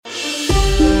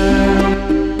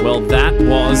Well, that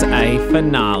was a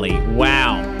finale.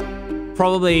 Wow.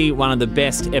 Probably one of the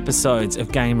best episodes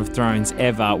of Game of Thrones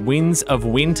ever. Winds of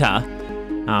Winter.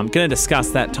 I'm going to discuss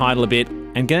that title a bit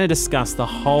and going to discuss the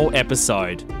whole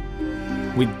episode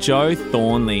with Jo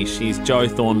Thornley. She's Jo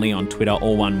Thornley on Twitter,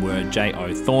 all one word,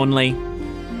 J-O Thornley.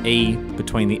 E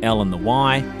between the L and the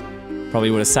Y.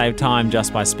 Probably would have saved time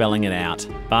just by spelling it out,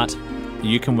 but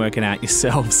you can work it out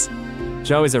yourselves.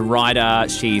 Jo is a writer.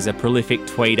 She's a prolific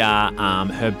tweeter.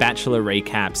 Her Bachelor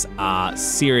recaps are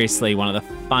seriously one of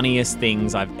the funniest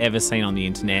things I've ever seen on the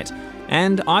internet.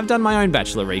 And I've done my own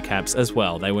Bachelor recaps as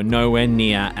well. They were nowhere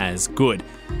near as good.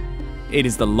 It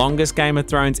is the longest Game of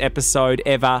Thrones episode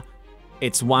ever.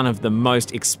 It's one of the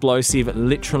most explosive,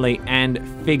 literally and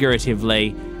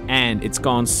figuratively. And it's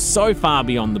gone so far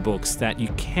beyond the books that you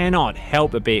cannot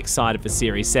help but be excited for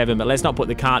Series 7. But let's not put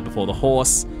the cart before the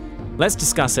horse. Let's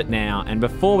discuss it now. And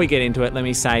before we get into it, let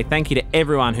me say thank you to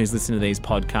everyone who's listened to these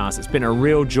podcasts. It's been a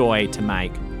real joy to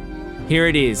make. Here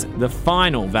it is, the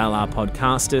final Valar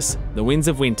Podcastus, The Winds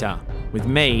of Winter, with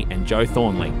me and Jo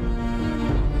Thornley.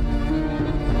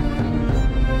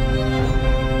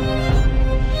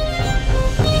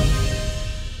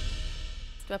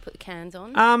 Do I put the cans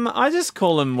on? I just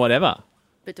call them whatever.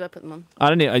 But do I put them on? I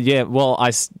don't know. Yeah, well,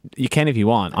 you can if you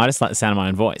want. I just like the sound of my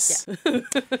own voice. Yeah.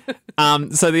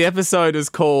 So the episode is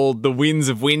called The Winds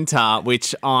of Winter,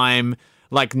 which I'm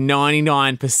like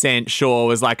 99% sure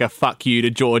was like a fuck you to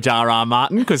George R.R.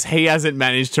 Martin because he hasn't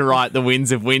managed to write The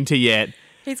Winds of Winter yet.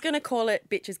 He's going to call it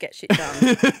Bitches Get Shit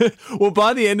Done. Well,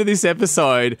 by the end of this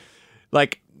episode,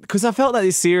 like, because I felt like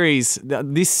this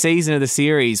season of the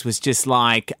series was just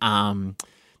like, there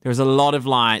was a lot of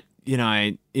like, you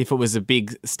know, if it was a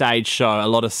big stage show, a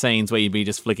lot of scenes where you'd be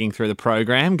just flicking through the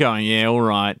program going, yeah, all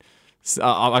right. So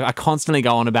I constantly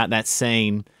go on about that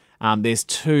scene. There's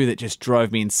two that just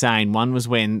drove me insane. One was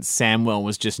when Samwell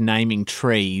was just naming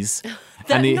trees.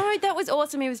 That was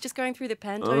awesome. He was just going through the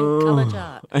Pantone colour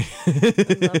chart. I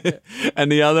loved it.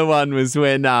 And the other one was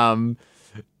when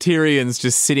Tyrion's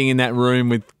just sitting in that room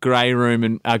with Grey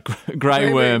Worm,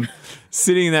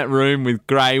 sitting in that room with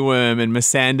Grey Worm and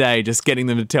Missandei, just getting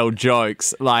them to tell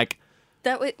jokes. Like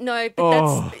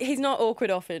he's not awkward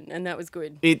often, and that was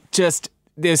good.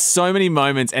 There's so many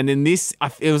moments, and in this,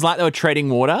 it was like they were treading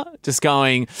water, just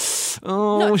going,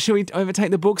 should we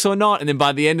overtake the books or not? And then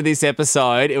by the end of this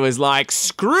episode, it was like,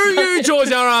 screw you,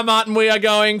 George R.R. Martin, we are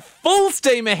going full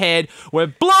steam ahead. We're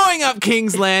blowing up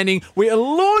King's Landing. We are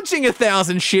launching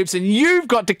 1,000 ships, and you've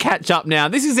got to catch up now.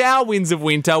 This is our Winds of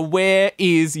Winter. Where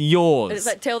is yours? And it's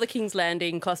like, tell the King's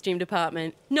Landing costume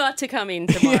department not to come in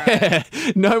tomorrow. Yeah,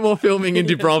 no more filming in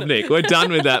Dubrovnik. We're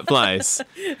done with that place.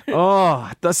 So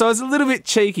it's a little bit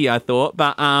cheeky, I thought,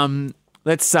 but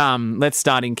let's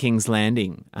start in King's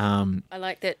Landing. I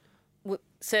like that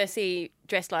Cersei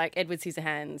dressed like Edward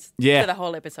Scissorhands for the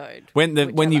whole episode.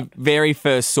 When you very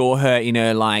first saw her in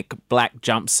her like black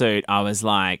jumpsuit, I was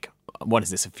like, what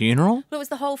is this, a funeral? Well, it was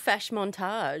the whole fash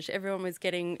montage. Everyone was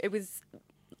it was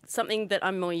something that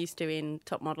I'm more used to in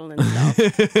Top Model and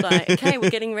stuff. It's like, okay, we're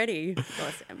getting ready.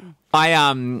 Awesome.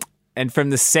 And from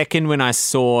the second when I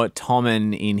saw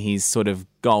Tommen in his sort of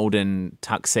golden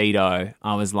tuxedo,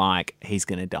 I was like, he's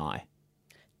going to die.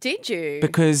 Did you?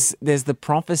 Because there's the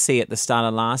prophecy at the start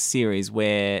of last series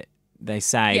where they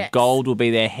say gold will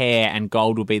be their hair and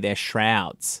gold will be their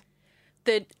shrouds.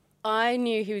 I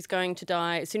knew he was going to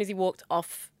die as soon as he walked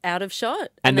out of shot.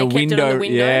 And they the kept window, it on the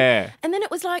window. yeah. And then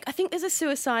it was like, I think there's a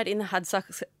suicide in the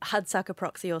Hudsucker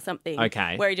Proxy or something.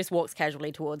 Okay. Where he just walks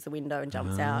casually towards the window and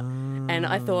jumps out. And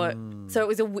I thought, so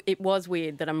it was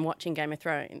weird that I'm watching Game of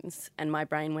Thrones and my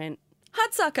brain went,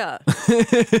 Hudsucker.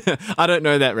 I don't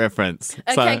know that reference.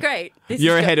 Okay, great.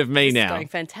 You're ahead of me now. This is going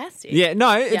fantastic. Yeah,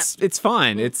 no, it's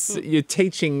fine. You're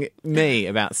teaching me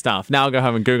about stuff. Now I'll go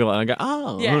home and Google it and I go,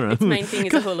 oh. Yeah, its main thing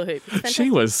is a hula hoop.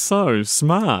 She was so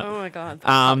smart. Oh, my God.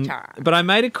 But I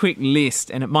made a quick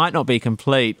list, and it might not be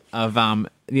complete, of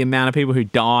the amount of people who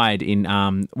died in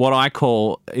what I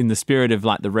call, in the spirit of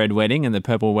like the Red Wedding and the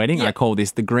Purple Wedding, I call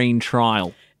this the Green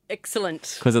Trial.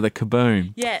 Excellent. Because of the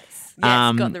kaboom. Yes,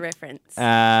 got the reference.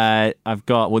 Then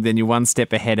you're one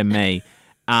step ahead of me.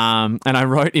 And I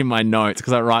wrote in my notes,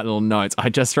 because I write little notes, I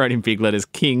just wrote in big letters,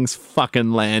 King's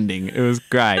fucking Landing. It was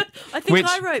great. I think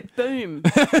I wrote boom.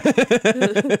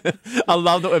 I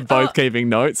love that we're both keeping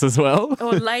notes as well.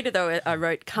 Or later, though, I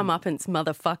wrote comeuppance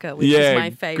motherfucker, which is my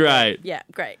favourite. Great. Yeah,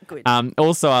 great, good.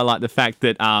 Also, I like the fact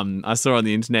that I saw on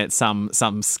the internet some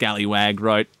scallywag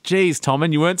wrote, geez,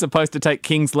 Tommen, you weren't supposed to take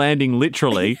King's Landing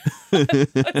literally.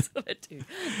 That's what I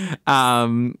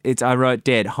do. I wrote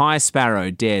dead. High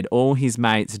Sparrow, dead. All his mates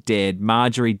mates dead,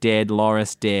 Marjorie dead,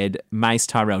 Loris dead, Mace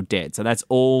Tyrell dead. So that's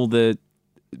all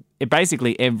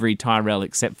basically every Tyrell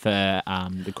except for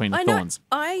the Queen of Thorns.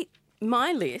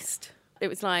 My list, it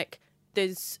was like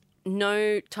there's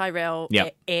no Tyrell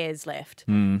heirs left.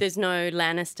 There's no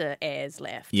Lannister heirs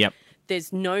left. Yep.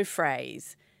 There's no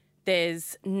Freys.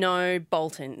 There's no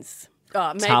Boltons.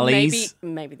 Tullies.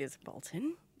 Maybe there's a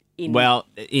Bolton. In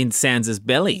Sansa's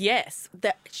belly. Yes.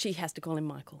 She has to call him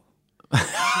Michael.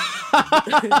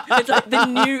 It's like the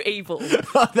new evil.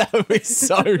 That would be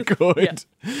so good.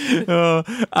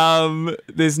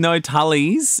 There's no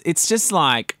Tullys. It's just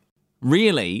like,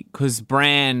 really, because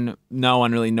Bran, no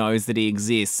one really knows that he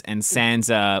exists, and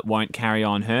Sansa won't carry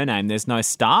on her name. There's no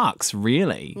Starks,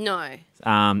 really. No.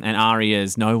 And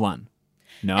Arya's no one.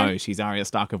 No, she's Arya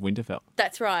Stark of Winterfell.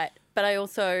 That's right. But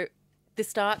the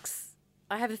Starks,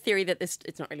 I have a theory that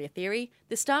it's not really a theory.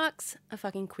 The Starks are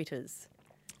fucking quitters.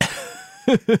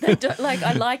 They don't,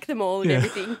 I like them all and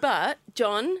everything, but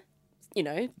Jon,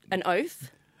 an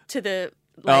oath to the...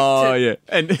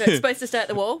 And that's supposed to stay at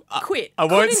the wall. Quit. I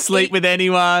won't sleep with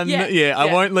anyone. Yeah,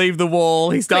 I won't leave the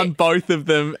wall. He's done both of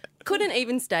them. Couldn't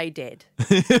even stay dead.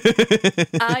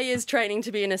 Arya's training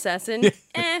to be an assassin.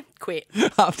 Quit.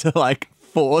 After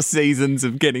 4 seasons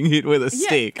of getting hit with a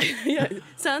stick. Yeah.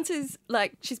 Sansa's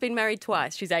she's been married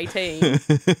twice. She's 18.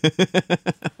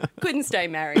 Couldn't stay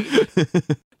married.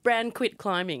 Bran quit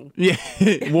climbing. Yeah,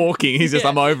 walking. He's just,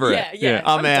 I'm over it. Yeah,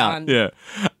 I'm out. Done.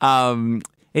 Yeah.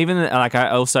 Even I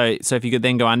also, so if you could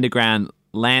then go underground,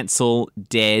 Lancel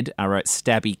dead. I wrote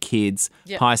stabby kids.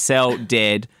 Yep. Pycelle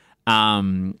dead.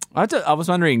 I was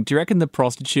wondering, do you reckon the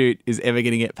prostitute is ever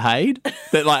going to get paid?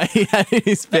 That he had in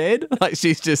his bed?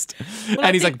 She's just,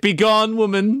 and he's be gone,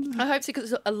 woman. I hope so,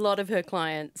 because a lot of her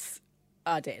clients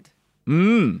are dead.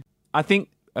 I think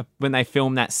when they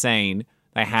filmed that scene,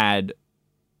 they had,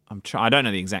 I don't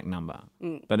know the exact number,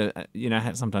 but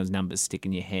sometimes numbers stick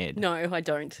in your head. No, I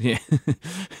don't. Yeah.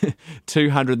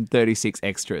 236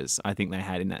 extras, I think they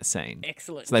had in that scene.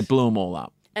 Excellent. So they blew them all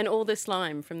up. And all the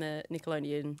slime from the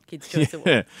Nickelodeon Kids' Choice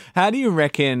Award. How do you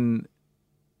reckon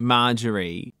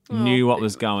Marjorie knew what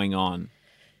was going on?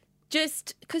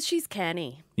 Just because she's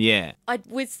canny. Yeah. I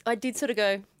did sort of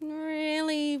go,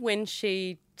 really, when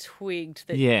she twigged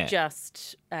that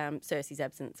just Cersei's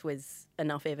absence was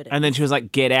enough evidence. And then she was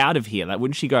like, get out of here.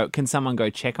 Wouldn't she go, can someone go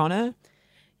check on her?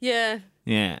 Yeah.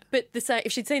 Yeah. But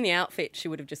if she'd seen the outfit, she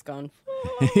would have just gone...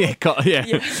 Yeah.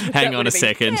 Hang on a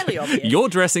second. You're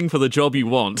dressing for the job you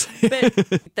want. But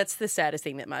that's the saddest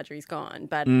thing, that Marjorie's gone.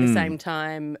 But at the same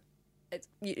time,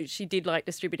 she did like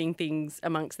distributing things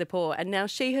amongst the poor, and now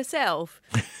she herself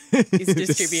is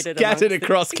distributed scattered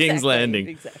across King's Landing.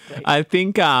 Exactly. I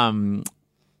think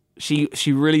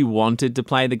she really wanted to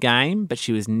play the game, but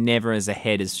she was never as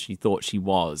ahead as she thought she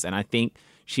was. And I think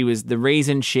she was the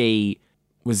reason she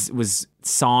was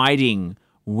siding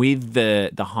with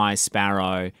the High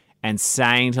Sparrow and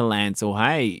saying to Lancel,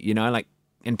 hey,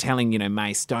 and telling,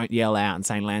 Mace, don't yell out, and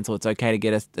saying, Lancel, it's okay to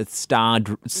get a star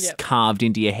carved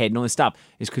into your head and all this stuff,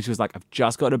 is because she was like, I've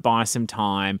just got to buy some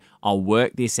time. I'll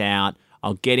work this out.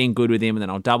 I'll get in good with him, and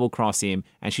then I'll double cross him.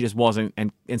 And she just wasn't.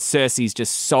 And Cersei's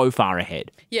just so far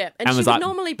ahead. Yeah, and she would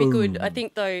normally be good. I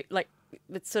think, though,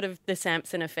 it's sort of the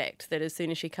Samson effect, that as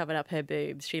soon as she covered up her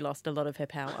boobs, she lost a lot of her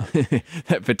power.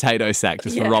 That potato sack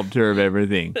just robbed her of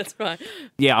everything. That's right.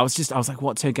 Yeah, I was like,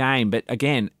 what's her game? But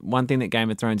again, one thing that Game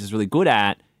of Thrones is really good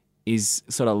at is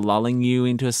sort of lulling you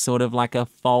into a sort of a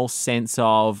false sense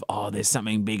of, there's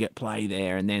something big at play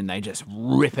there, and then they just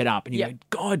rip it up. And you go,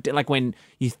 God, when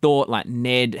you thought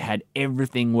Ned had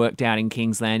everything worked out in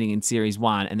King's Landing in Series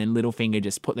 1, and then Littlefinger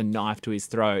just put the knife to his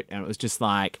throat, and it was just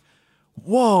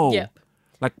whoa. Yep.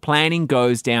 Planning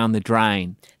goes down the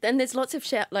drain. Then there's lots of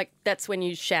shout, that's when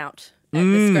you shout at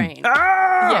the screen.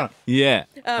 Ah! Yeah.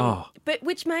 But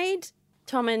which made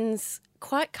Tommen's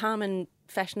quite calm and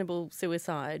fashionable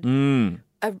suicide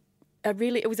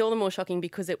it was all the more shocking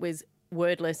because it was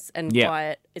wordless and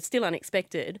quiet. It's still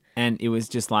unexpected. And it was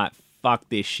just fuck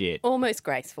this shit. Almost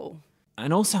graceful.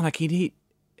 And also,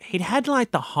 he'd had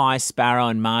the High Sparrow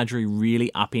and Marjorie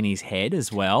really up in his head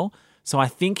as well. So I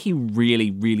think he really,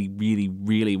 really, really,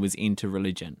 really was into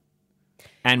religion.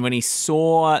 And when he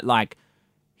saw,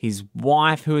 his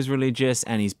wife who was religious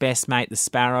and his best mate, the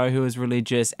Sparrow, who was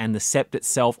religious, and the Sept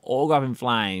itself all go up in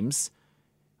flames,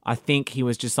 I think he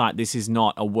was just this is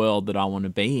not a world that I want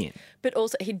to be in. But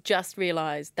also he just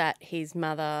realised that his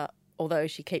mother, although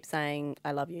she keeps saying,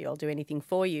 I love you, I'll do anything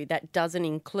for you, that doesn't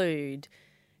include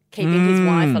keeping his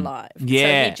wife alive.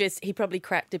 Yeah. So he probably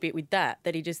cracked a bit with that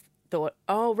he just thought,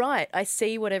 oh, right, I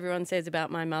see what everyone says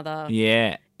about my mother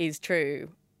is true.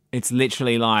 It's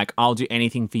literally like, I'll do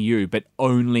anything for you, but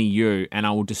only you, and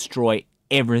I will destroy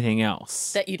everything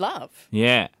else. That you love.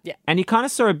 Yeah. Yeah. And you kind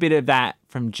of saw a bit of that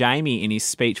from Jamie in his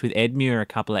speech with Edmure a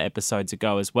couple of episodes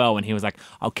ago as well, when he was like,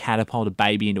 I'll catapult a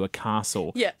baby into a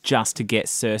castle just to get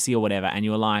Cersei or whatever. And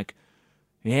you were like,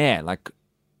 yeah, like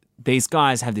these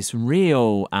guys have this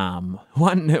real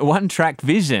one-track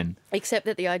vision. Except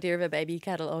that the idea of a baby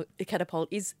catapult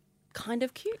is kind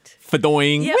of cute.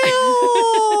 Fadoing. Yeah.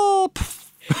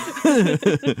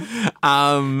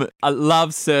 I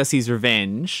love Cersei's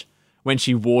revenge. When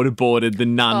she waterboarded the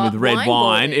nun with red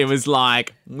wine, it was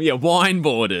like,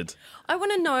 wine-boarded. I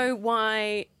want to know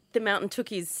why the Mountain took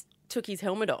his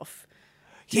helmet off.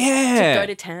 To go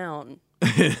to town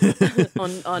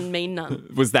on Mean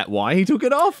Nun. Was that why he took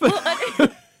it off? Well,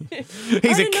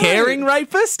 He's a caring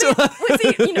rapist? Was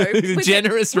he,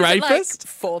 generous rapist?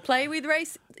 Like foreplay with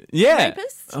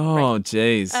rapists? Oh,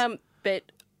 jeez. But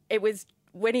it was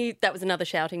that was another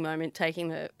shouting moment, taking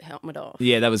the helmet off.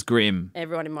 Yeah, that was grim.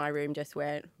 Everyone in my room just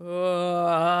went,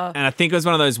 oh. And I think it was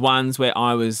one of those ones where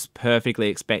I was perfectly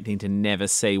expecting to never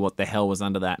see what the hell was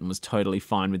under that and was totally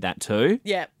fine with that too.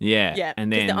 Yeah. Yeah. Yeah.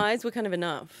 And then the eyes were kind of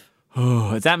enough.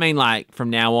 Does that mean like from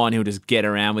now on he'll just get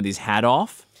around with his hat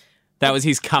off? That was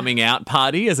his coming out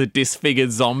party as a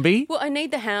disfigured zombie? Well, I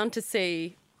need the Hound to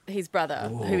see his brother,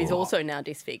 who is also now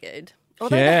disfigured.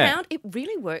 Although the Hound, it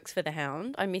really works for the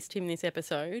Hound. I missed him this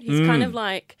episode. He's kind of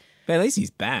like... But at least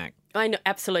he's back. I know,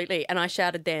 absolutely. And I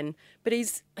shouted then. But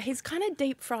he's kind of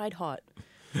deep fried hot.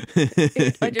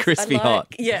 Crispy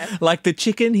hot. Yeah. Like the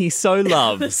chicken he so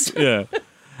loves. Yeah.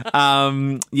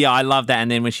 I love that.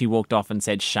 And then when she walked off and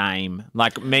said shame,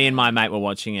 like me and my mate were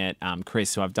watching it,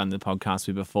 Chris, who I've done the podcast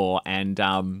with before, and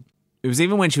it was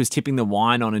even when she was tipping the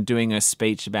wine on and doing her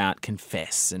speech about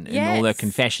confess and all her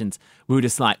confessions, we were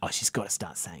just like, oh, she's got to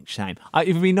start saying shame.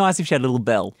 It would be nice if she had a little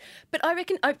bell. But I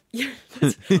reckon, or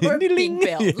a big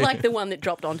bell, like the one that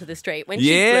dropped onto the street when she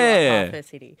blew up half her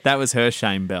city. That was her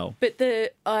shame bell. But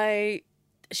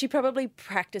she probably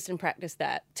practiced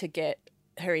that to get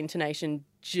her intonation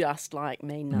just like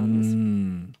Mean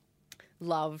Nuns.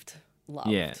 Loved.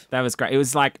 Yeah, that was great. It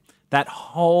was like that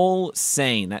whole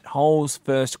scene, that whole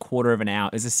first quarter of an hour,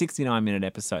 is a 69-minute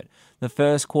episode. The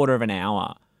first quarter of an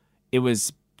hour, it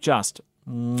was just,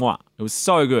 mwah. It was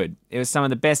so good. It was some of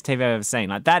the best TV I've ever seen.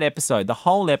 Like that episode, the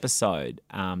whole episode,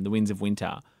 The Winds of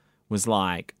Winter, was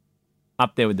like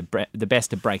up there with the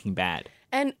best of Breaking Bad.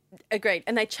 And agreed.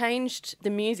 And they changed the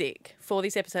music for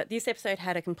this episode. This episode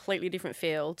had a completely different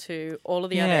feel to all of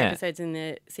the other episodes in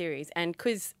the series. And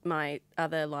because my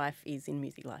other life is in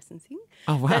music licensing,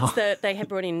 they had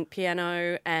brought in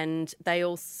piano, and they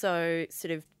also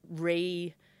sort of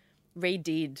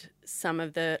redid some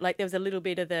of the, like there was a little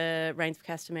bit of the Rains of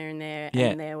Castamere in there,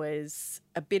 and there was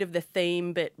a bit of the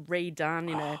theme but redone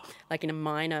in a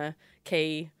minor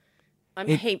key. I'm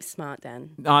heaps smart, Dan.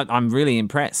 I'm really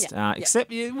impressed, except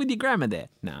with your grammar there.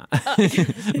 Nah.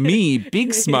 Me,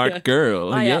 big smart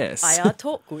girl, yes. I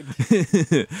talk good.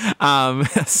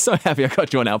 So happy I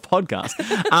got you on our podcast.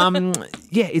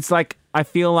 It's like, I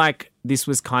feel like this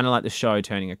was kind of like the show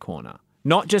turning a corner.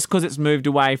 Not just because it's moved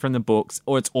away from the books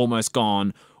or it's almost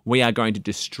gone. We are going to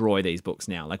destroy these books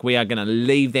now. Like, we are going to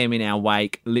leave them in our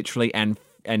wake, literally and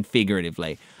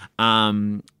figuratively.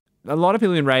 A lot of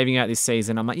people have been raving out this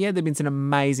season. I'm like, yeah, there have been some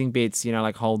amazing bits,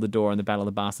 like Hold the Door and the Battle of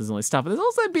the Bastards and all this stuff. But there's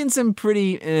also been some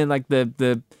pretty, a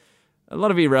lot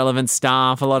of irrelevant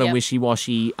stuff, a lot of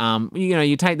wishy-washy.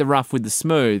 You take the rough with the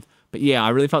smooth. But yeah, I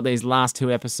really felt these last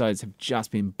two episodes have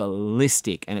just been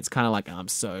ballistic. And it's kind of like, I'm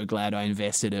so glad I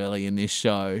invested early in this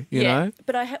show, you know?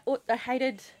 But I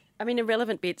hated,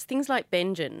 irrelevant bits. Things like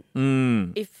Benjen.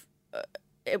 If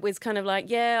it was kind of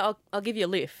like, I'll give you a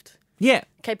lift. Yeah.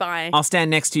 Okay, bye. I'll stand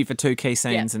next to you for two key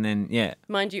scenes and then,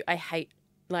 Mind you, I hate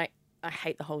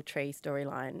the whole tree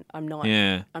storyline. I'm not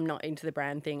into the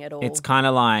Bran thing at all. It's kind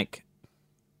of like,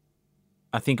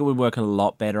 I think it would work a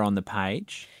lot better on the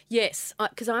page. Yes,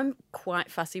 because I'm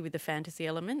quite fussy with the fantasy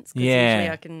elements. Because usually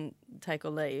I can take or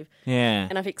leave. Yeah.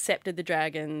 And I've accepted the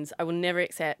dragons. I will never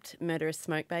accept Murderous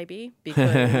Smoke Baby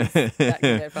because that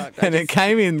can go fucked. It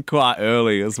came in quite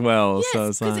early as well. Yes, so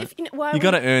it's like, you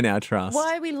got to earn our trust.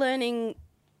 Why are we learning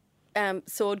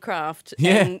swordcraft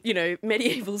and,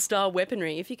 medieval style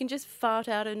weaponry if you can just fart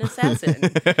out an assassin?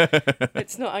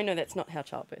 It's not. I know that's not how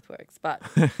childbirth works, but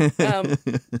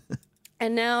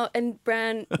and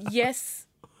Bran, yes.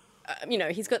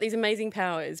 He's got these amazing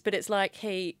powers, but it's like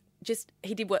he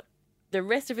did what the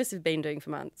rest of us have been doing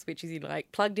for months, which is he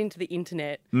plugged into the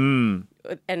internet and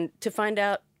to find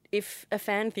out if a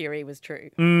fan theory was true.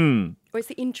 Or it's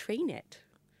the intranet.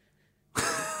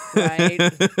 Right.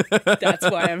 That's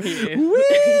why I'm here.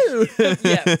 Woo!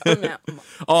 Yeah, I'm out.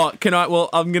 Oh,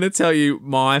 I'm going to tell you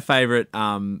my favourite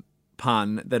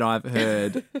pun that I've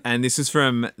heard, and this is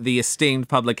from the esteemed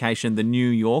publication The New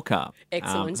Yorker.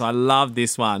 Excellent. So I love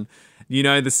this one. You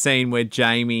know the scene where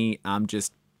Jamie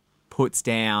just puts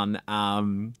down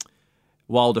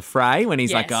Walder Frey when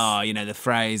he's like, oh, you know, the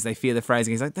Freys, they fear the Freys. And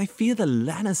he's like, they fear the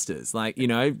Lannisters. Like, you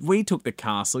know, we took the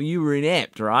castle, you were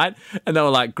inept, right? And they were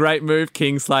like, great move,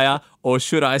 Kingslayer, or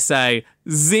should I say,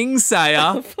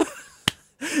 Zingsayer.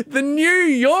 The New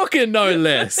Yorker, no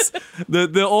less.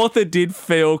 The author did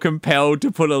feel compelled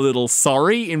to put a little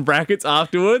sorry in brackets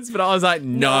afterwards, but I was like,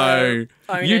 no,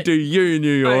 you do you,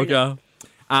 New Yorker.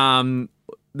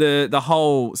 The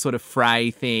whole sort of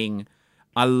Frey thing,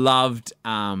 I loved.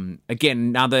 Again,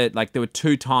 another, like, there were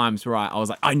 2 times where I was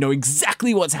like, I know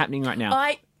exactly what's happening right now.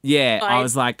 I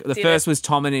was like, the first was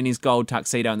Tommen in his gold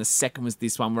tuxedo, and the second was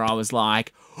this one where I was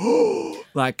like, oh,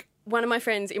 like. One of my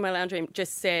friends in my lounge room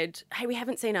just said, hey, we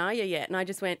haven't seen Arya yet. And I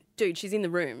just went, dude, she's in the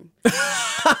room.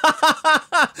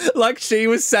 Like she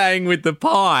was saying with the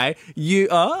pie, you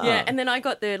are. Yeah, and then I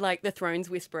got the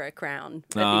Thrones Whisperer crown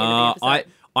at the end of the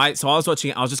episode. So I was watching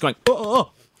it, I was just going,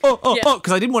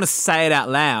 because I didn't want to say it out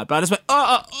loud, but I just went,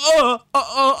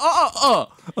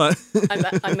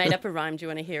 I made up a rhyme. Do you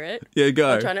want to hear it? Yeah, go.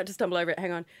 I'll try not to stumble over it.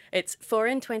 Hang on. It's 4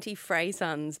 and 20 Frey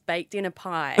sons baked in a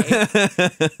pie.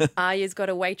 Arya's got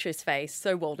a waitress face,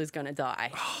 so Walder's going to die.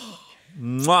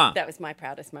 Mwah. That was my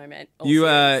proudest moment. You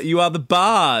are the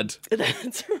bard.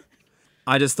 That's right.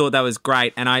 I just thought that was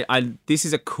great, and this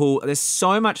is a cool. There's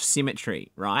so much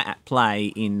symmetry, right, at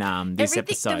play in this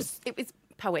episode. It was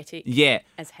poetic. Yeah,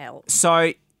 as hell.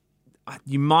 So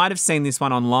you might have seen this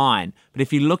one online, but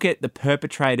if you look at the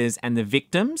perpetrators and the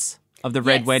victims of the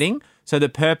Red Wedding, so the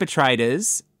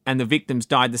perpetrators and the victims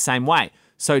died the same way.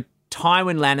 So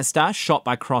Tywin Lannister shot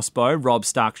by crossbow, Robb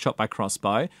Stark shot by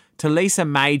crossbow, Talisa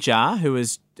Major, who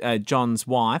was Jon's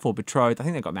wife or betrothed, I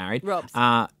think they got married.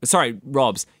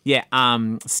 Robb's. Yeah,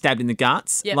 stabbed in the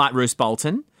guts, like Roose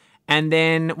Bolton. And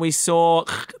then we saw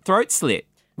throat slit,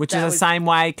 which is the same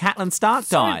way Catelyn Stark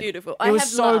died. So beautiful. It was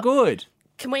so good.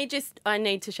 Can we I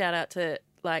need to shout out to,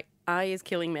 like, Arya's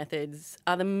killing methods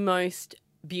are the most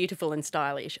beautiful and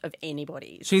stylish of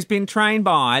anybody's. She's been trained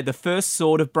by the first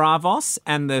sword of Bravos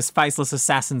and the faceless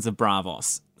assassins of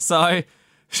Bravos. So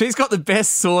she's got the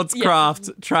best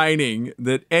swordscraft training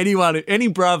that any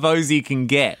Bravosi can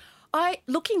get.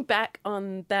 Looking back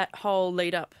on that whole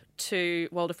lead up to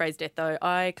Walder Frey's death, though,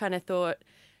 I kind of thought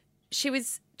she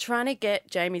was trying to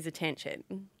get Jamie's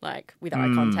attention, like with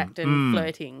eye contact and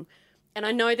flirting. And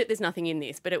I know that there's nothing in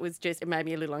this, but it made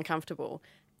me a little uncomfortable.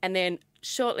 And then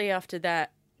shortly after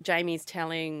that, Jamie's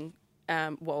telling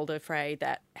Walder Frey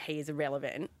that he is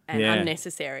irrelevant and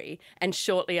unnecessary. And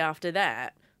shortly after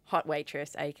that, hot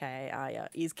waitress, a.k.a. Arya,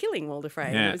 is killing Walder Frey.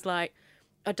 And it was like,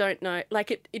 I don't know.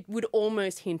 Like, it would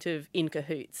almost hint of in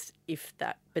cahoots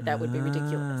but that would be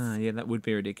ridiculous. Yeah, that would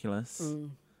be ridiculous.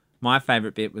 My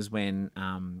favourite bit was when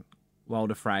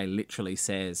Walder Frey literally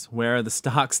says, where are the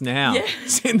Starks now? Yeah.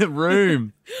 It's in the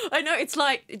room. I know, it's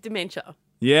like dementia.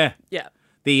 Yeah. Yeah.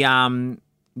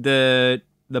 The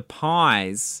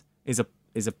pies is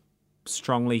a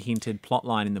strongly hinted plot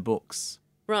line in the books.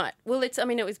 Right. Well, it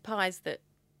was pies that...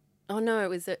 Oh,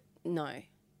 no, no.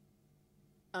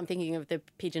 I'm thinking of the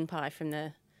pigeon pie from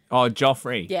the... Oh,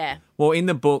 Joffrey. Yeah. Well, in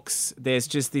the books, there's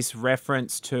just this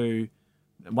reference to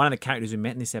one of the characters we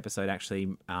met in this episode,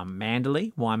 actually,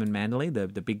 Manderley, Wyman Manderley,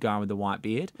 the big guy with the white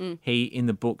beard. In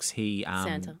the books,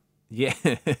 Santa. Yeah,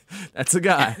 that's the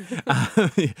guy.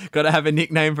 Got to have a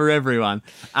nickname for everyone.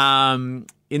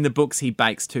 In the books, he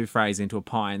bakes 2 Freys into a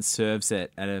pie and serves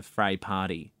it at a Frey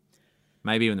party.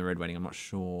 Maybe even the Red Wedding, I'm not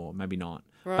sure. Maybe not.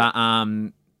 Right. But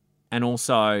and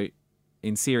also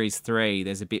in Series 3,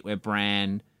 there's a bit where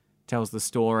Bran tells the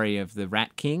story of the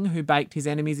Rat King who baked his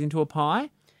enemies into a pie.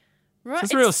 Right. So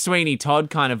it's a real Sweeney Todd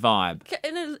kind of vibe.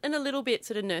 And a little bit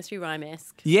sort of nursery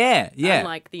rhyme-esque. Yeah.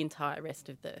 Unlike the entire rest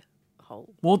of the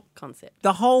whole concept.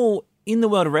 The whole, in the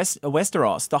world of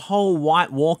Westeros, the whole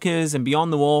White Walkers and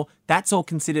Beyond the Wall, that's all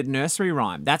considered nursery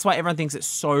rhyme. That's why everyone thinks it's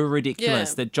so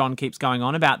ridiculous that Jon keeps going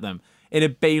on about them.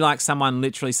 It'd be like someone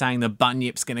literally saying the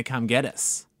Bunyip's going to come get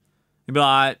us. You'd be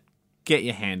like, get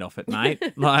your hand off it,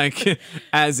 mate. Like,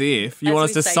 as if you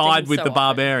want us to side with the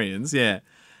barbarians. Yeah.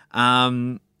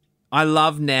 I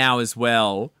love now as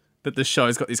well that the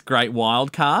show's got this great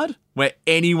wild card where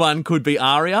anyone could be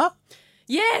Arya.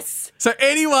 Yes. So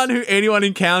anyone who anyone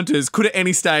encounters could at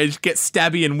any stage get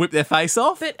stabby and whip their face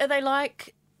off. But are they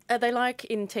like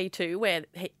in T2 where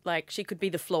she could be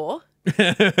the floor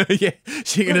Yeah,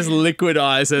 she can just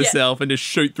liquidize herself and just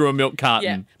shoot through a milk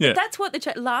carton. Yeah. But that's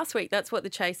what last week, that's what the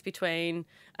chase between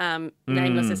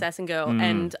Nameless Assassin Girl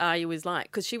and Arya was like.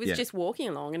 Because she was just walking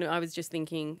along and I was just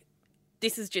thinking,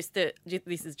 this is just a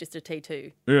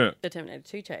T2. Yeah. The Terminator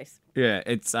 2 chase. Yeah,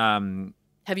 it's...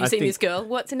 Have you seen this girl?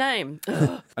 What's her name?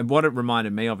 And what it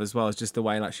reminded me of as well is just the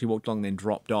way like she walked along and then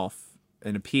dropped off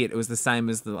and appeared. It was the same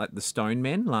as the Stone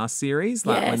Men last series.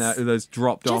 Like when those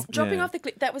dropped off. Just dropping off the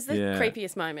cliff. That was the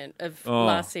creepiest moment of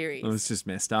last series. It was just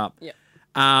messed up. Yeah.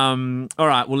 All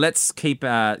right. Well, let's keep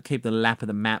the lap of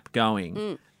the map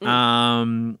going.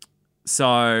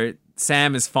 So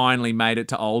Sam has finally made it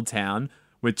to Old Town,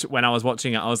 which when I was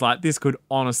watching it, I was like, this could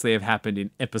honestly have happened in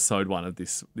episode 1 of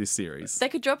this series. They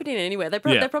could drop it in anywhere. They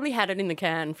probably had it in the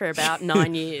can for about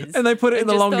 9 years. And they put it in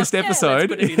the longest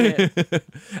episode. Let's put it in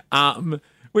there.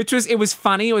 It was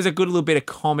funny. It was a good little bit of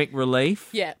comic relief.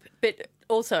 Yeah, but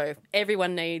also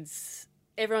everyone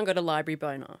got a library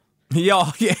boner.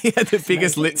 Yeah, the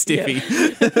biggest lit stiffy. Yeah.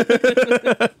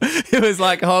 It was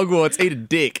like Hogwarts, eat a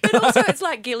dick. But also it's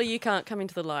like, Gilly, you can't come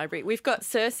into the library. We've got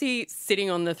Cersei sitting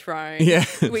on the throne. Yeah.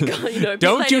 We got,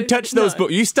 don't you touch those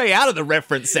books. You stay out of the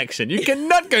reference section. You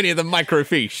cannot go near the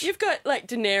microfiche. You've got like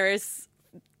Daenerys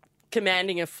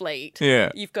commanding a fleet.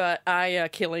 Yeah. You've got Arya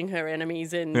killing her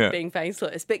enemies and being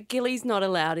faceless. But Gilly's not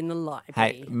allowed in the library.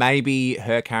 Hey, maybe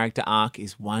her character arc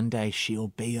is one day she'll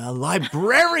be a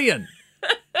librarian.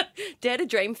 Dare to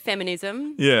dream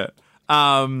feminism. Yeah.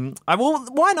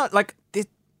 Why not? Like,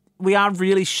 we are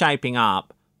really shaping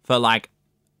up for, like,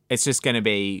 it's just going to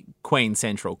be Queen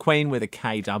Central. Queen with a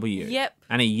KW. Yep.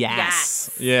 And a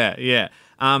Yas. Yeah.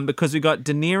 Because we got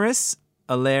Daenerys,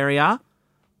 Illyria,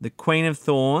 the Queen of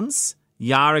Thorns,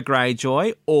 Yara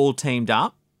Greyjoy, all teamed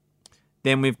up.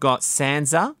 Then we've got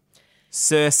Sansa,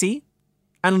 Cersei,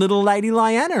 and little Lady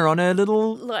Lyanna on her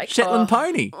little Shetland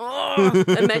pony.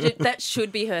 Imagine, that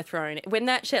should be her throne. When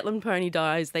that Shetland pony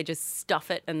dies, they just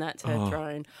stuff it and that's her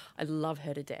throne. I love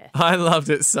her to death. I loved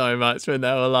it so much when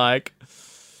they were like,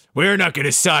 we're not going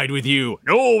to side with you.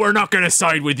 No, we're not going to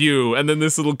side with you. And then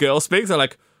this little girl speaks. They're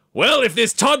like, well, if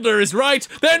this toddler is right,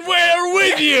 then we're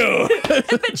with you.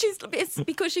 But it's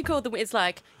because she called them, it's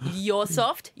like, you're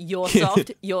soft, you're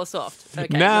soft, you're soft.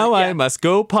 Okay, now I must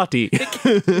go potty.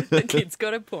 The kid's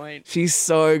got a point. She's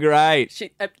so great.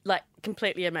 She,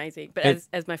 completely amazing. But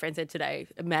as my friend said today,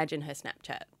 imagine her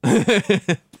Snapchat.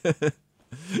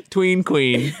 Tween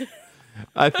Queen.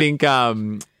 I think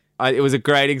it was a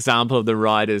great example of the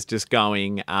writers just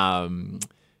going, I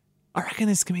reckon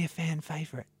this can be a fan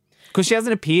favourite. Because she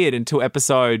hasn't appeared until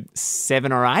episode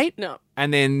 7 or 8. No.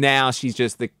 And then now she's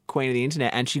just the queen of the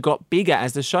internet. And she got bigger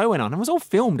as the show went on. It was all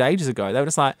filmed ages ago. They were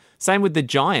just like, same with The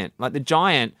Giant. Like The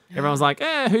Giant, everyone was like,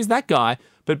 who's that guy?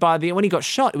 But when he got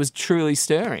shot, it was truly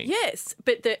stirring. Yes.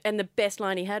 But the best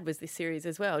line he had was this series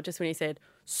as well, just when he said,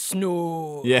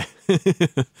 snore. Yeah.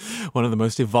 One of the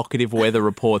most evocative weather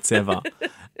reports ever.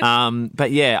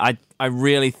 But yeah, I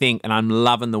really think, and I'm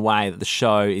loving the way that the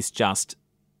show is just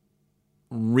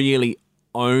really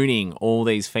owning all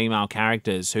these female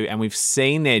characters and we've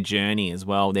seen their journey as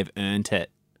well. They've earned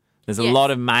it. There's a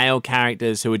lot of male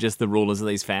characters who are just the rulers of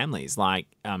these families, like,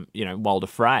 Walder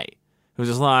Frey, who's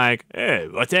just like, hey,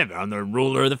 whatever, I'm the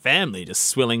ruler of the family, just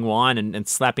swilling wine and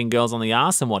slapping girls on the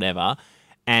arse and whatever.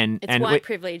 It's white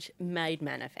privilege made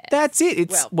manifest. That's it.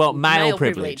 It's male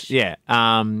privilege. Yeah.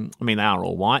 I mean, they are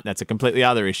all white. That's a completely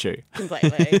other issue.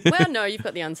 Completely. Well, no, you've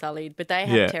got the Unsullied, but they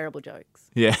have terrible jokes.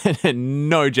 Yeah,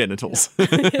 no genitals,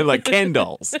 like Ken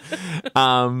dolls.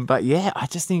 But yeah, I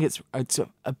just think it's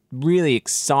a really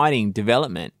exciting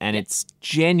development, and it's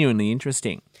genuinely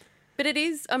interesting. But it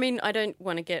is. I mean, I don't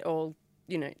want to get all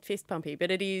fist pumpy,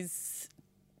 but it is.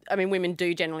 I mean, women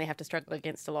do generally have to struggle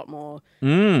against a lot more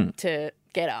to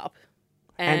get up.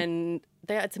 And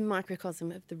it's a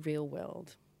microcosm of the real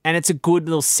world. And it's a good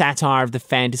little satire of the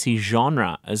fantasy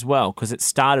genre as well, because it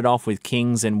started off with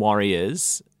kings and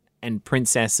warriors and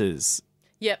princesses.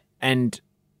 Yep. And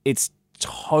it's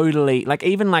totally,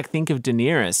 think of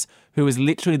Daenerys, who was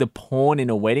literally the pawn in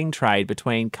a wedding trade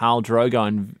between Khal Drogo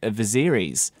and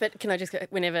Viserys. But can I just go,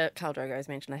 whenever Khal Drogo is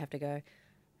mentioned, I have to go.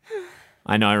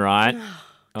 I know, right?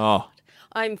 Oh.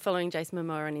 I'm following Jason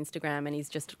Momoa on Instagram and he's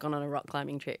just gone on a rock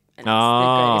climbing trip. And it's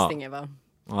the greatest thing ever.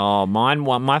 Oh,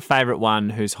 my favourite one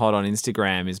who's hot on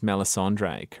Instagram is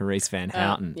Melisandre, Carice Van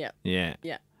Houten. Yeah.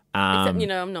 Except,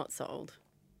 I'm not sold.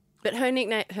 But her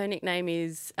nickname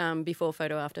is before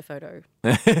photo, after photo.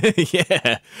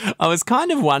 Yeah. I was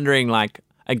kind of wondering,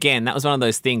 again, that was one of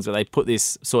those things where they put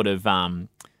this sort of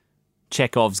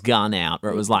Chekhov's gun out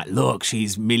where it was like, look,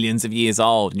 she's millions of years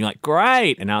old. And you're like,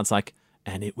 great. And now it's like,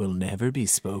 and it will never be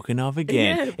spoken of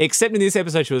again. Yeah. Except in this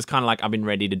episode, she was kind of like, I've been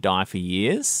ready to die for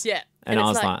years. Yeah. And I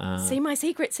was it's like, see my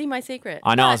secret, see my secret.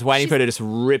 I know, I was But waiting for her she's- to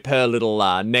just rip her little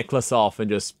necklace off and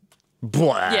just,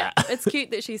 blah. Yeah, it's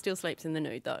cute that she still sleeps in the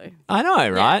nude, though. I know,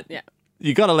 right? Yeah,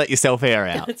 You got to let yourself air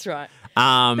out. that's right.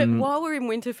 But while we're in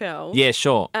Winterfell, Yeah,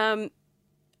 sure.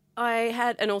 I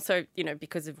had, and also,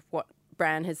 because of what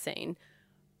Bran has seen,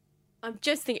 I'm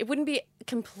just thinking it wouldn't be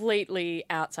completely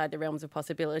outside the realms of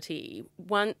possibility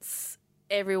once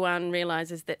everyone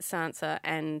realises that Sansa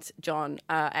and Jon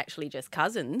are actually just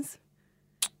cousins,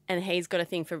 and he's got a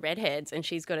thing for redheads and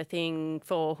she's got a thing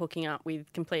for hooking up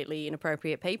with completely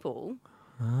inappropriate people.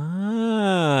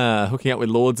 Hooking up with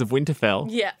Lords of Winterfell.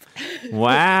 Yeah.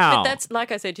 Wow. But that's,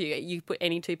 like I said to you, you put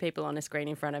any two people on a screen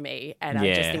in front of me and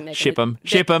I just think they're Ship gonna, 'em.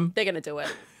 Ship 'em. They're going to do it.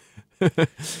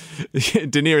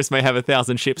 Daenerys may have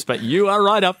 1,000 ships, but you are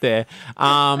right up there.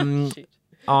 Shit.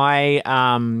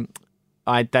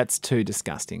 That's too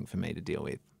disgusting for me to deal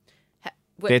with.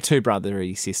 What, They're too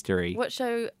brothery, sistery. what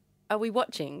show are we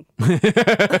watching? They're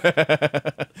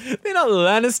not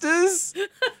Lannisters.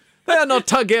 They are not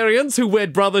Targaryens who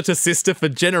wed brother to sister for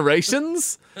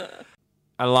generations.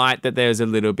 I like that there's a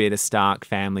little bit of Stark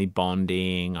family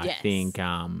bonding. I Yes. think,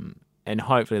 and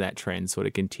hopefully that trend sort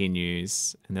of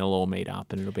continues, and they'll all meet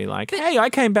up, and it'll be like, "Hey, I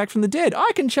came back from the dead.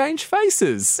 I can change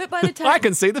faces. But by the time I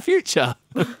can see the future."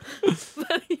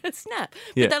 snap.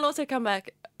 Yeah. But they'll also come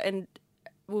back and,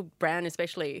 well, Bran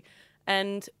especially,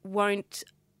 and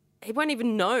he won't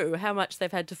even know how much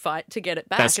they've had to fight to get it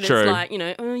back. That's and true. it's like,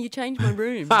 oh, you changed my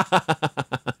room.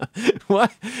 Why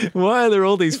are there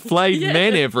all these flayed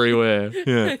men everywhere?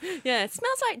 Yeah. Yeah, it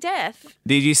smells like death.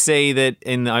 Did you see that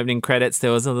in the opening credits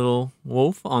there was a little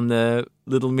wolf on the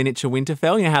little miniature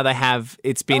Winterfell? You know how they have,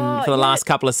 it's been, for the last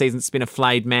couple of seasons, it's been a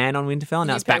flayed man on Winterfell,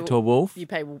 now it's back to a wolf? You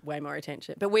pay way more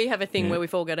attention. But we have a thing where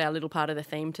we've all got our little part of the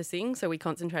theme to sing, so we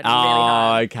concentrate really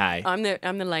hard. Okay. I'm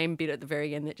the lame bit at the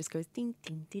very end that just goes ding,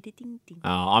 ding, ding, ding, ding.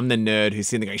 Oh, I'm the nerd who's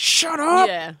sitting there going, shut up!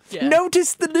 Yeah.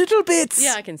 Notice the little bits!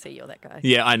 Yeah, I can see you're that guy.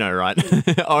 Yeah, I know, right?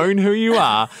 Own who you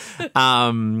are.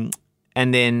 And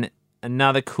then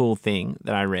another cool thing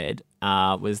that I read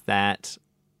was that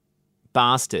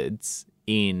bastards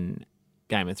in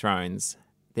Game of Thrones,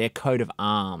 their coat of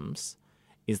arms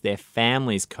is their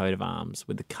family's coat of arms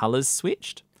with the colours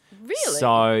switched.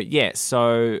 Really?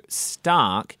 So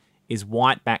Stark is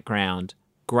white background,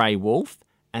 grey wolf,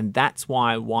 and that's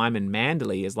why Wyman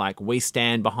Manderley is like, we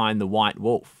stand behind the white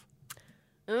wolf.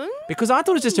 Because I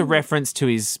thought it was just a reference to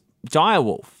his dire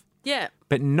wolf. Yeah.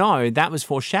 But no, that was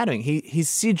foreshadowing. His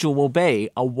sigil will be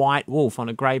a white wolf on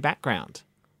a grey background.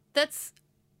 That's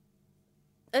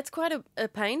quite a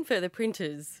pain for the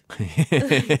printers.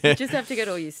 You just have to get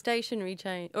all your stationery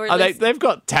changed. Or at least They've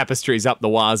got tapestries up the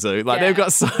wazoo. Like they've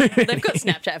got so many. they've got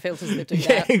Snapchat filters that do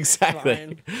that. Yeah,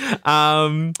 exactly.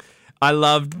 I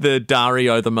loved the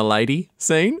Dario the Milady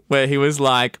scene where he was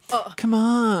like, "Come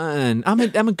on, I'm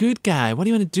a good guy. What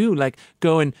do you want to do? Like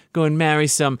go and marry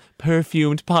some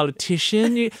perfumed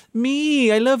politician?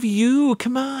 Me, I love you.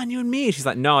 Come on, you and me." She's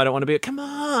like, "No, I don't want to be. Come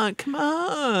on."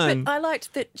 But I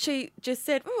liked that she just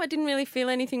said, "Oh, I didn't really feel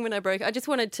anything when I broke. I just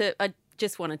wanted to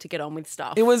get on with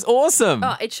stuff." It was awesome.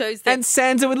 Oh, it shows that. And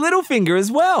Sansa with Littlefinger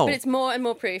as well. But it's more and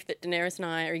more proof that Daenerys and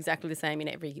I are exactly the same in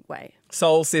every way.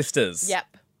 Soul sisters. Yep.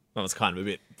 That was kind of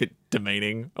a bit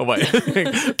demeaning. Oh, wait.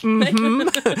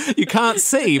 You can't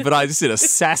see, but I just did a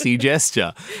sassy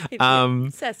gesture.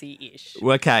 Sassy-ish.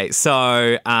 Okay,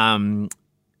 so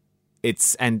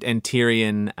it's and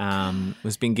Tyrion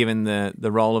was been given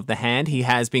the role of the hand. He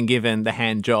has been given the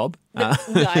hand job.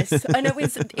 Nice. I know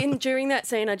during that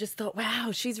scene I just thought,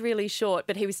 wow, she's really short,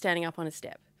 but he was standing up on a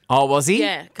step. Oh, was he?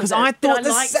 Yeah, because I thought the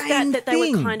liked same that they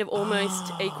thing. were kind of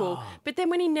almost equal. But then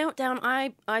when he knelt down,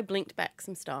 I blinked back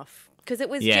some stuff because it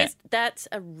was that's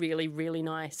a really, really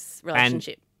nice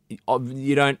relationship. And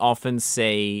you don't often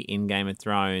see in Game of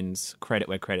Thrones credit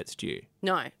where credit's due.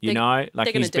 No, You know,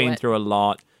 like he's been through a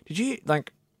lot. Did you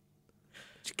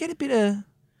get a bit of?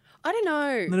 I don't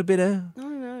know. A little bit of. I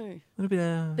don't know. A little bit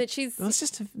of. But she's. It was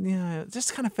just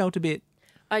just kind of felt a bit.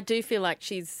 I do feel like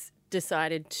she's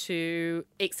decided to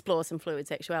explore some fluid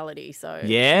sexuality, so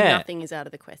nothing is out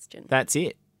of the question. That's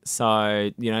it.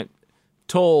 So,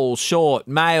 tall, short,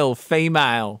 male,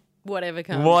 female. Whatever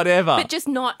comes. Whatever. But just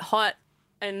not hot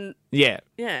and... Yeah.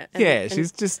 Yeah.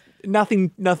 She's just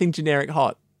nothing generic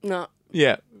hot. No.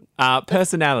 Yeah.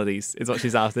 Personalities is what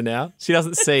she's after now. She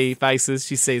doesn't see faces,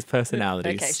 she sees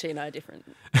personalities. Okay, she and I are different.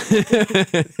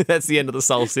 That's the end of the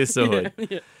soul sisterhood.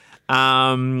 Yeah.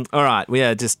 All right, we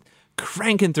are just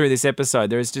cranking through this episode.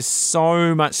 There is just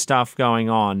so much stuff going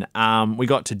on. We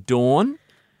got to Dawn.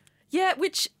 Yeah,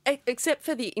 which, except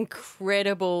for the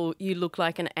incredible, you look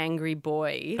like an angry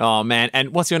boy. Oh, man.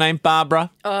 And what's your name?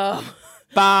 Barbara? Oh.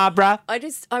 Barbara?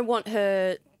 I want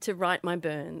her to write my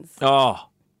burns. Oh.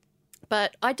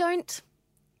 But I don't.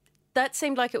 That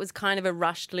seemed like it was kind of a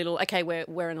rushed little, okay,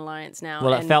 we're an alliance now.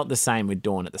 Well, it felt the same with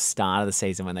Dawn at the start of the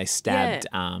season when they stabbed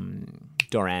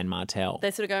Doran Martell.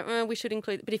 They sort of go, we should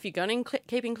include, but if you're going to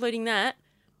keep including that,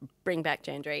 bring back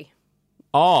Gendry.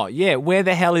 Oh, yeah. Where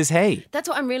the hell is he? That's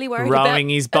what I'm really worried about. Rowing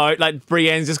his boat. Like,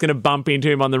 Brienne's just going to bump into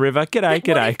him on the river.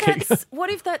 G'day. What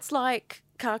if that's like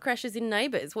car crashes in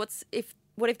Neighbours? What if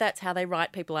that's how they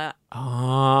write people out?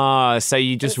 Oh, so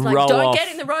you just like, roll don't off.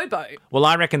 get in the rowboat. Well,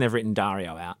 I reckon they've written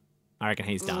Dario out. I reckon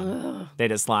he's done. They're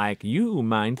just like, you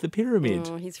mind the pyramid.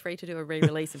 Oh, he's free to do a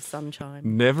re-release of Sunshine.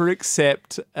 Never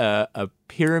accept a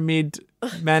pyramid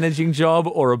managing job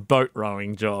or a boat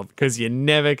rowing job because you're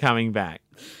never coming back.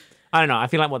 I don't know. I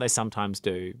feel like what they sometimes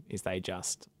do is they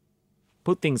just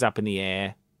put things up in the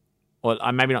air. Or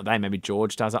maybe not they, maybe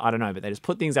George does it. I don't know. But they just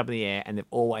put things up in the air and they've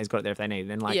always got it there if they need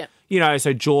it. And like, you know,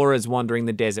 so Jorah's wandering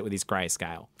the desert with his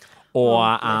grayscale. Or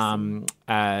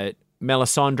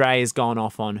Melisandre has gone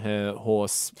off on her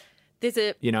horse.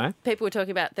 People were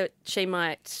talking about that she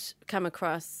might come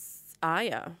across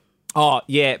Arya. Oh,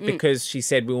 yeah, because she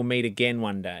said we'll meet again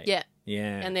one day. Yeah.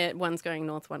 Yeah. And one's going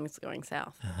north, one's going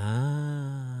south.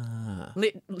 Ah.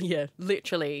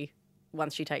 Literally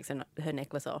once she takes her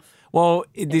necklace off. Well,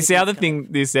 the other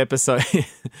thing this episode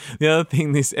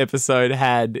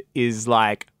had is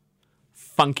like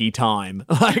funky time.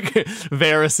 Like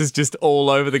Varys is just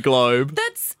all over the globe.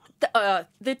 That's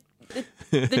the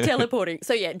teleporting.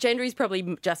 So yeah, Gendry's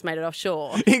probably just made it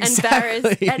offshore.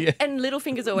 Exactly. And Varys and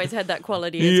Littlefinger's always had that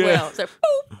quality as well. So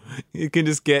boop. You can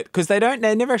just get, because they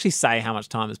never actually say how much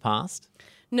time has passed.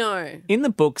 No. In the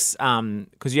books,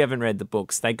 because you haven't read the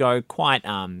books, they go quite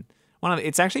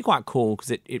it's actually quite cool because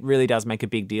it really does make a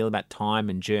big deal about time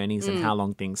and journeys and how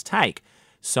long things take.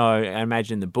 So I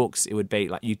imagine in the books it would be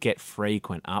like you get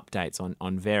frequent updates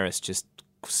on Varys just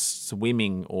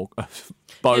swimming or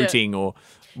boating or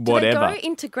whatever. Do they go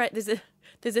into great?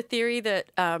 There's a theory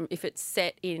that if it's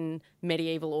set in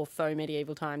medieval or faux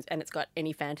medieval times and it's got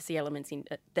any fantasy elements in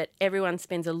it, that everyone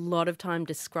spends a lot of time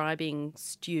describing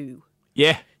stew.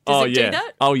 Yeah. Does it do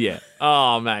that? Oh, yeah.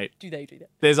 Oh, mate. Do they do that?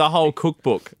 There's a whole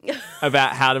cookbook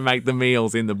about how to make the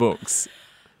meals in the books.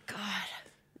 God.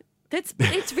 It's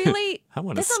really... I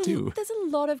want a stew. There's a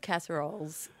lot of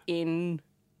casseroles in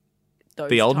those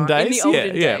the olden days? In the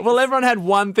olden days. Well, everyone had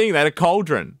one thing. They had a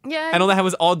cauldron. Yeah. And all they had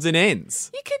was odds and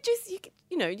ends. You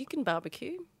can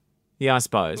barbecue. Yeah, I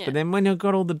suppose. Yeah. But then when you've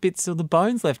got all the bits of the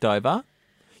bones left over,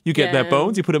 you get that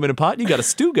bones, you put them in a pot, and you got a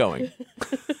stew going.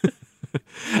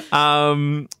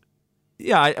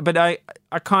 But I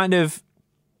kind of,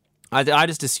 I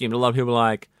just assumed a lot of people were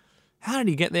like, how did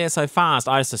he get there so fast?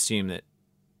 I just assumed that.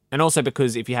 And also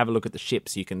because if you have a look at the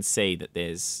ships, you can see that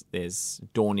there's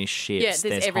Dornish ships,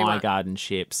 there's Highgarden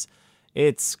ships.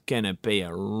 It's going to be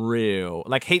a real...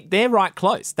 they're right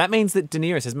close. That means that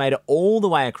Daenerys has made it all the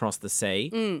way across the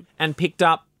sea and picked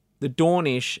up the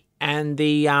Dornish and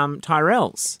the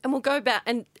Tyrells. And we'll go back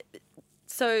and...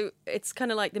 So it's kind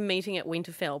of like the meeting at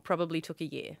Winterfell probably took a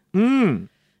year. Yeah.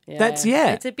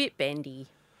 It's a bit bendy.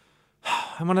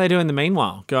 And what do they do in the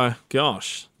meanwhile?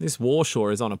 Gosh, this war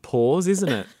shore is on a pause, isn't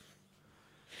it?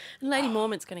 And Lady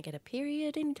Mormont's going to get a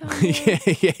period in time.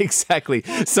 yeah, exactly.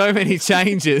 So many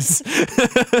changes.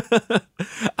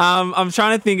 I'm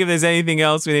trying to think if there's anything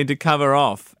else we need to cover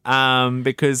off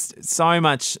because so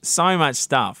much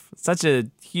stuff. Such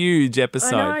a huge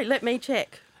episode. I know. Let me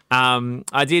check.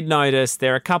 I did notice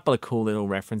there are a couple of cool little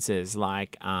references,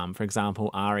 like, for example,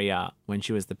 Arya, when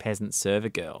she was the peasant server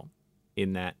girl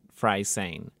in that Frey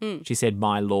scene, she said,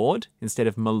 my lord, instead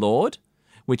of my lord,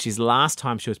 which is last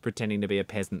time she was pretending to be a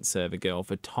peasant server girl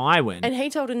for Tywin. And he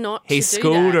told her not to do that. He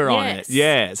schooled her on it.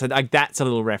 Yeah, so that's a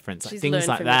little reference. She's things learned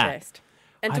like from that. The best.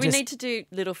 And do we need to do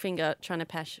Littlefinger trying to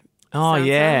pash Oh, Sansa?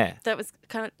 yeah. That was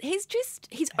kind of... his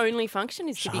only function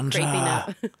is to be creepy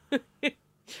now.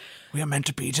 We are meant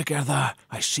to be together.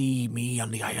 I see me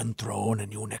on the Iron Throne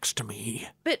and you next to me.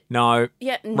 But no,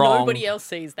 wrong. Nobody else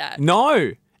sees that.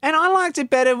 No. And I liked it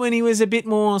better when he was a bit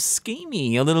more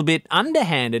schemy, a little bit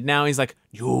underhanded. Now he's like,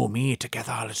 you, me,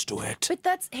 together, let's do it.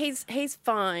 But he's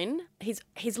fine. He's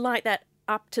like that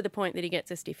up to the point that he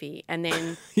gets a stiffy. And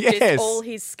then just all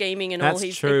his scheming and all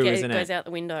his... true, it isn't goes it? out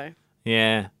the window.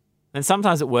 Yeah. And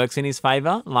sometimes it works in his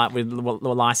favour. Like with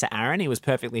Lysa Arryn, he was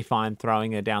perfectly fine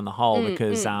throwing her down the hole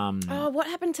because... what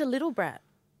happened to Little Brat?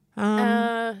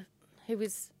 Who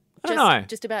was I don't know.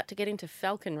 Just about to get into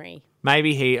falconry.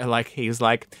 Maybe he was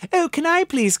like, oh, can I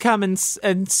please come and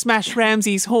smash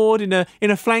Ramsay's horde in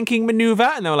a flanking maneuver?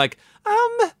 And they were like,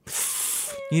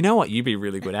 you know what you'd be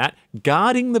really good at?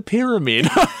 Guarding the pyramid.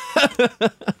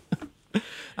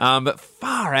 But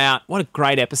far out, what a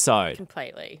great episode.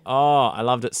 Completely. Oh, I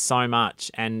loved it so much.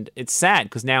 And it's sad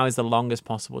because now is the longest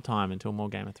possible time until more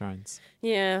Game of Thrones.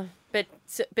 Yeah, but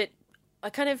I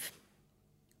kind of...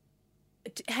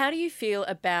 How do you feel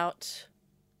about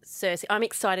Cersei? I'm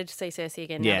excited to see Cersei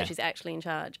again now that she's actually in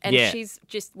charge. And she's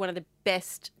just one of the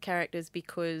best characters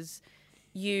because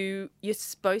you're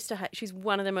supposed to... she's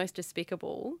one of the most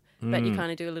despicable, but you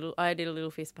kind of do a little... I did a little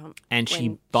fist bump. And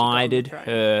she bided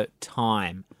her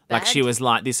time. Like she was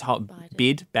like this whole...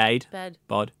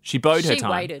 Bod. She bode her time. She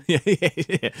waited.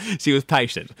 Yeah. She was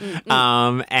patient.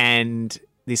 And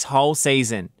this whole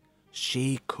season,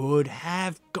 she could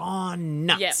have gone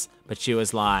nuts. Yep. But she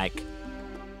was like,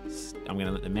 I'm going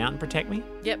to let the mountain protect me.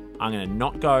 Yep. I'm going to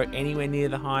not go anywhere near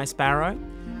the High Sparrow.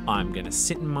 I'm going to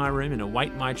sit in my room and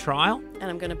await my trial. And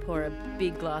I'm going to pour a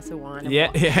big glass of wine.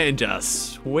 And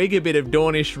just swig a bit of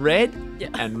Dornish red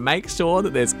and make sure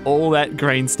that there's all that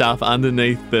green stuff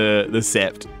underneath the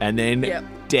sept and then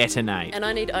detonate. And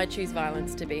I choose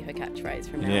violence to be her catchphrase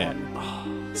from now on.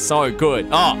 Oh, so good.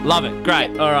 Oh, love it.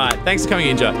 Great. All right. Thanks for coming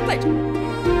in, Joe. Pleasure.